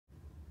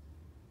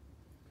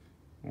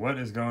What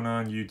is going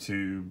on,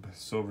 YouTube?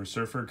 Silver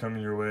Surfer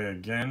coming your way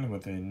again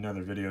with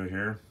another video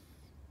here.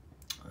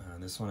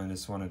 This one I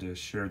just wanted to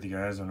share with you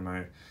guys one of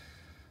my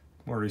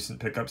more recent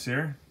pickups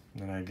here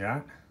that I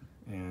got.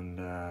 And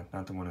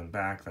not the one in the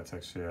back, that's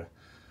actually a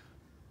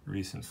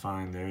recent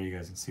find there. You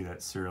guys can see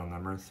that serial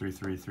number,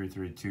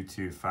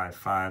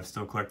 33332255.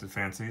 Still collected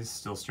fancies,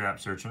 still strap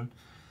searching.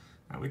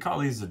 We call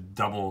these a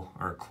double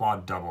or a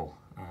quad double.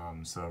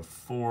 So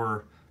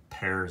 4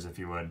 pairs, if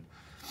you would.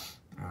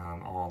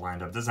 All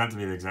lined up. Doesn't have to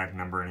be the exact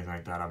number or anything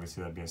like that.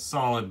 Obviously that'd be a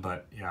solid,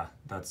 but yeah,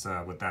 that's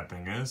what that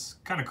thing is.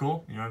 Kind of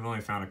cool. You know, I've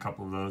only found a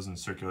couple of those in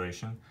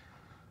circulation,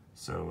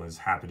 so was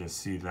happy to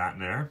see that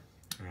there.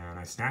 And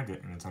I snagged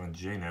it, and it's on a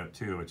J note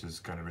too, which is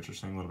kind of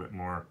interesting. A little bit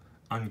more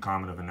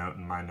uncommon of a note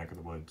in my neck of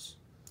the woods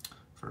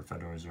for a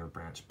Federal Reserve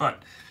branch.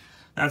 But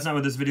that's not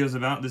what this video is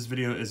about. This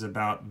video is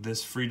about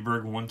this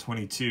Friedberg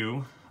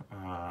 122,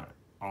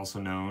 also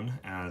known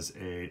as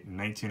a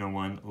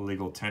 1901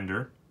 legal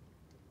tender.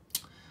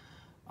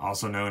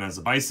 Also known as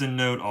the Bison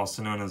note,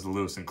 also known as the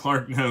Lewis and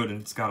Clark note,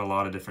 and it's got a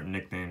lot of different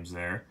nicknames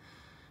there.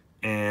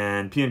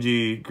 And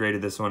PMG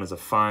graded this one as a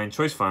fine,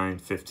 choice fine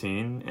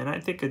 15, and I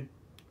think it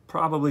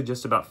probably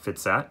just about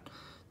fits that.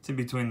 It's in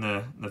between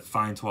the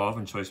fine 12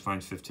 and choice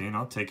fine 15.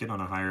 I'll take it on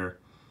a higher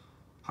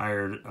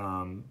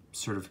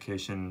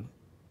certification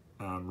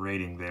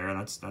rating there.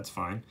 That's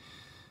fine.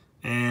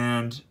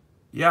 And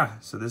yeah,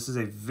 so this is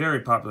a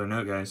very popular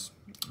note, guys.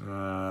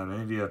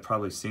 Many of you have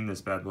probably seen this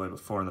bad boy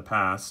before in the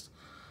past.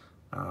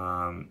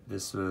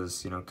 This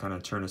was, you know, kind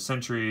of turn of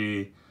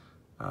century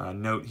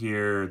note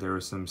here. There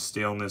was some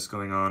staleness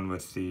going on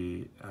with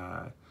the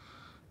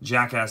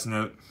Jackass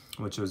note,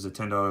 which was a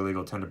 $10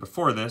 legal tender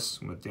before this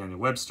with Daniel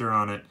Webster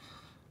on it.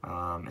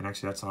 And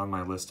actually that's on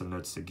my list of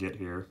notes to get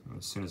here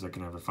as soon as I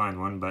can ever find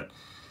one. But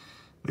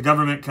the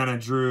government kind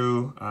of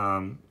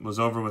was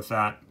over with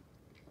that,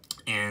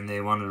 and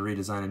they wanted to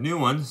redesign a new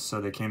one.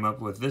 So they came up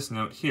with this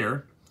note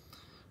here.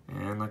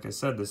 And like I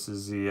said, this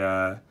is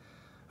the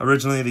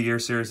originally, the year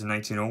series in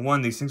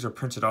 1901. These things were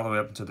printed all the way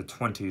up into the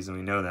 20s, and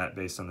we know that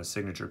based on the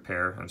signature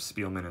pair of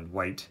Spielman and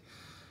White.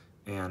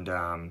 And,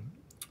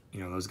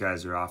 you know, those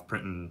guys are off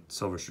printing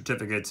silver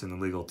certificates, and the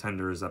legal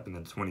tender is up in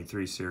the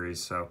 23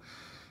 series. So,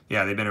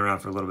 yeah, they've been around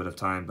for a little bit of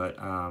time, but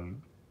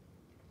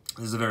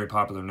this is a very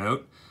popular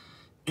note.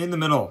 In the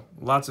middle,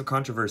 lots of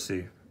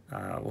controversy.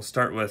 We'll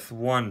start with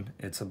one.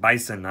 It's a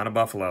bison, not a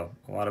buffalo.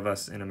 A lot of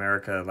us in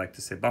America like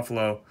to say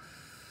buffalo,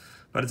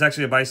 but it's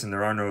actually a bison.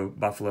 There are no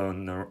buffalo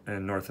in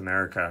North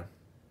America.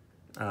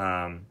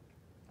 And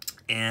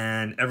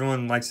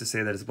everyone likes to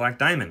say that it's Black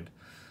Diamond.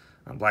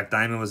 Black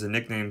Diamond was a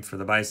nickname for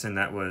the bison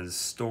that was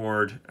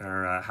stored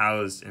or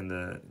housed in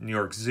the New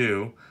York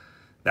Zoo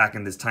back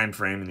in this time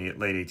frame in the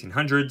late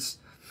 1800s.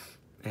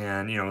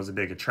 And, you know, it was a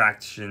big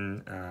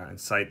attraction and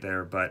site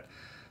there. But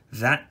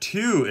that,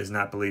 too, is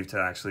not believed to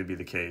actually be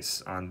the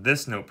case on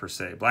this note per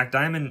se. Black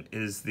Diamond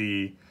is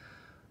the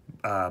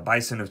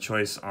bison of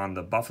choice on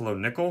the buffalo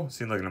nickel.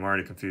 Seems like I'm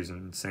already confused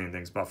and saying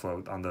things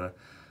buffalo. On the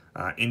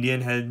Indian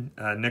head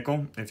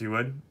nickel, if you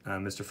would,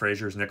 Mr.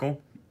 Fraser's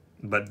nickel.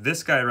 But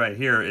this guy right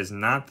here is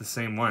not the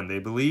same one. They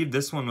believe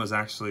this one was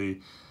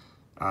actually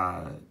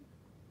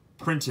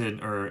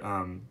printed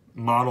or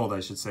modeled, I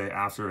should say,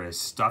 after a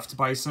stuffed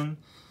bison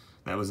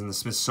that was in the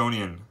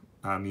Smithsonian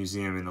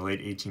Museum in the late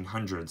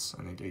 1800s. I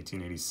think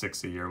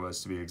 1886 the year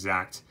was, to be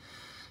exact.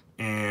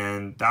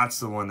 And that's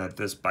the one that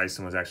this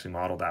bison was actually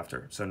modeled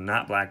after. So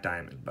not Black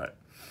Diamond, but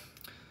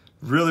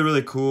really,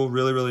 really cool,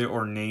 really, really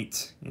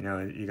ornate. You know,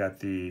 you got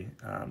the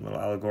little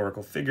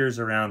allegorical figures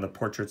around, the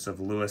portraits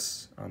of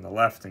Lewis on the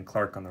left and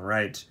Clark on the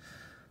right.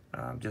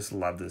 Just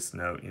love this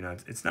note. You know,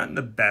 it's not in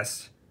the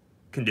best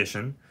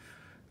condition,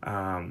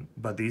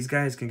 but these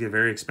guys can get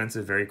very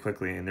expensive very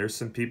quickly. And there's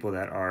some people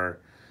that are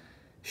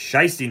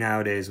shiesty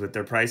nowadays with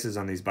their prices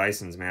on these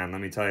bisons, man. Let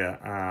me tell you.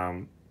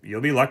 You'll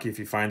be lucky if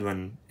you find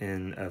one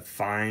in a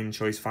fine,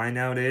 choice fine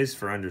nowadays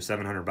for under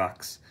 700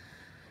 bucks.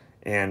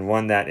 And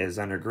one that is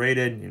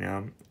undergraded, you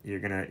know, you're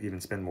going to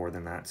even spend more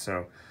than that.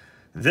 So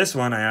this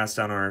one, I asked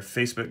on our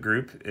Facebook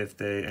group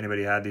if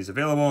anybody had these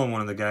available, and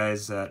one of the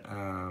guys that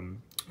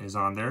is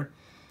on there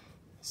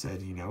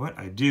said, you know what,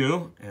 I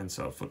do. And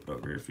so I'll flip it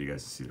over here for you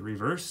guys to see the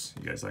reverse.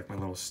 You guys like my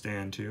little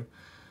stand too.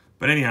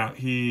 But anyhow,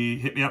 he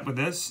hit me up with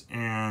this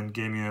and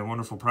gave me a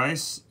wonderful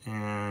price.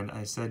 And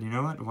I said, you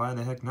know what? Why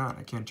the heck not?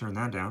 I can't turn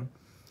that down.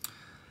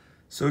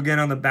 So again,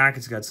 on the back,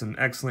 it's got some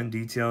excellent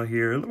detail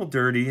here. A little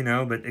dirty, you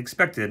know, but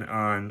expected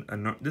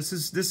on this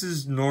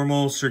is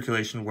normal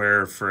circulation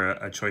wear for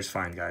a choice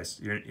fine, guys.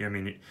 I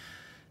mean,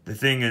 the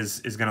thing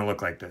is going to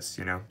look like this,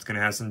 you know. It's going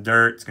to have some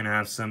dirt. It's going to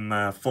have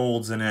some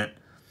folds in it,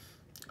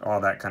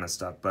 all that kind of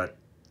stuff. But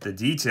the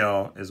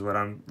detail is what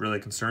I'm really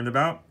concerned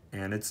about,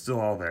 and it's still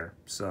all there.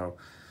 So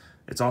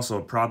it's also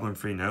a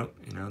problem-free note.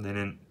 You know, they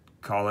didn't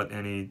call it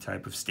any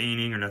type of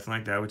staining or nothing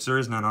like that, which there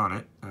is none on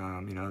it.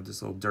 You know,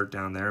 just a little dirt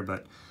down there.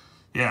 But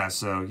yeah,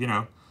 so, you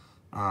know,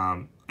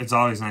 it's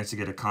always nice to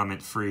get a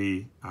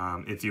comment-free,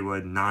 if you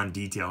would,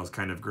 non-details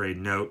kind of grade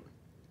note.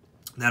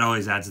 that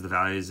always adds to the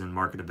values and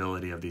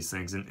marketability of these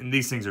things. And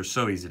these things are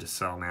so easy to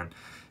sell, man.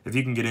 If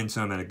you can get into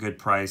them at a good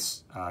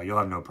price, you'll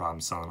have no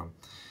problem selling them.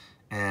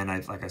 And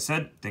like I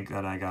said, think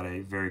that I got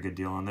a very good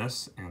deal on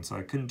this, and so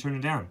I couldn't turn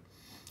it down.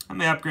 I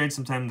may upgrade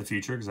sometime in the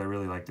future because I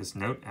really like this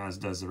note, as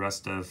does the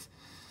rest of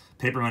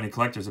paper money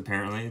collectors.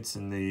 Apparently, it's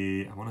in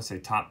the, I want to say,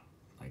 top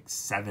like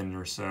 7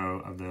 or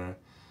so of the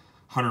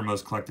 100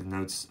 most collected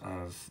notes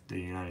of the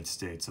United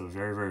States. So a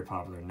very, very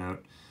popular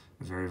note,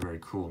 a very, very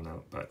cool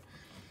note. But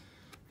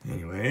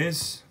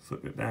anyways,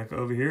 flip it back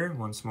over here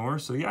once more.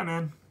 So yeah,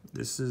 man,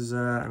 this is,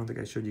 I don't think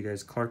I showed you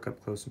guys Clark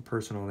up close and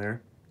personal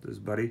there. This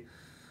buddy,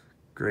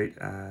 great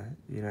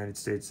United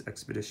States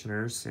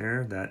expeditioners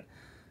there that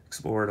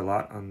explored a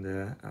lot on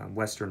the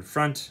Western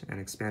Front and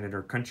expanded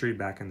our country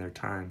back in their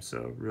time.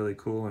 So really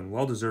cool and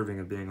well deserving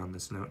of being on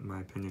this note, in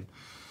my opinion.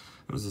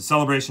 It was a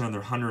celebration of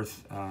their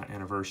 100th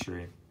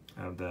anniversary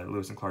of the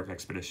Lewis and Clark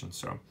expedition.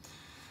 So,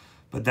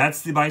 but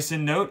that's the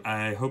Bison note.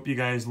 I hope you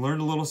guys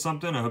learned a little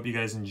something. I hope you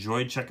guys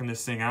enjoyed checking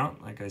this thing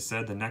out. Like I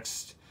said, the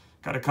next,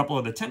 got a couple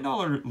of the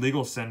 $10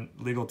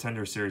 legal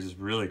tender series is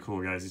really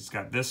cool, guys. It's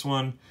got this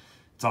one.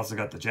 It's also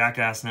got the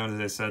Jackass note, as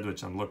I said,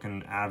 which I'm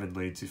looking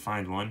avidly to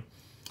find one.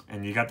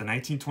 And you got the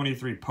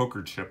 1923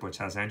 poker chip, which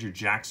has Andrew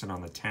Jackson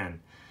on the 10.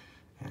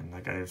 And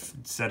like I've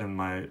said in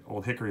my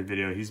old Hickory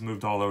video, he's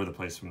moved all over the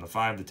place from the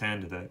 5 to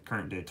 10 to the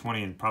current day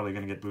 20, and probably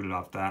going to get booted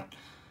off that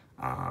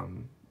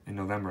in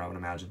November, I would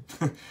imagine.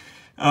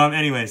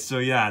 Anyway, so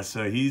yeah,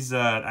 so he's,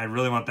 I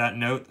really want that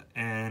note,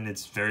 and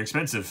it's very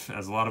expensive,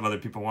 as a lot of other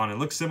people want. It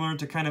looks similar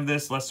to kind of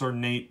this, less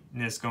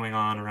ornateness going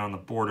on around the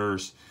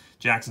borders.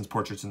 Jackson's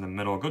portrait's in the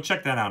middle. Go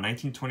check that out,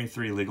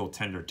 1923 legal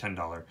tender,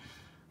 $10.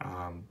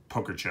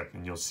 Poker chip,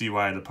 and you'll see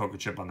why the poker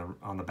chip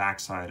on the back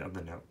side of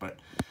the note. But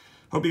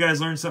hope you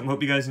guys learned something.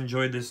 Hope you guys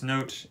enjoyed this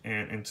note,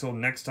 and until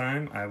next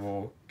time, I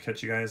will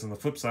catch you guys on the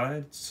flip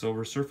side.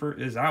 Silver Surfer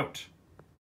is out.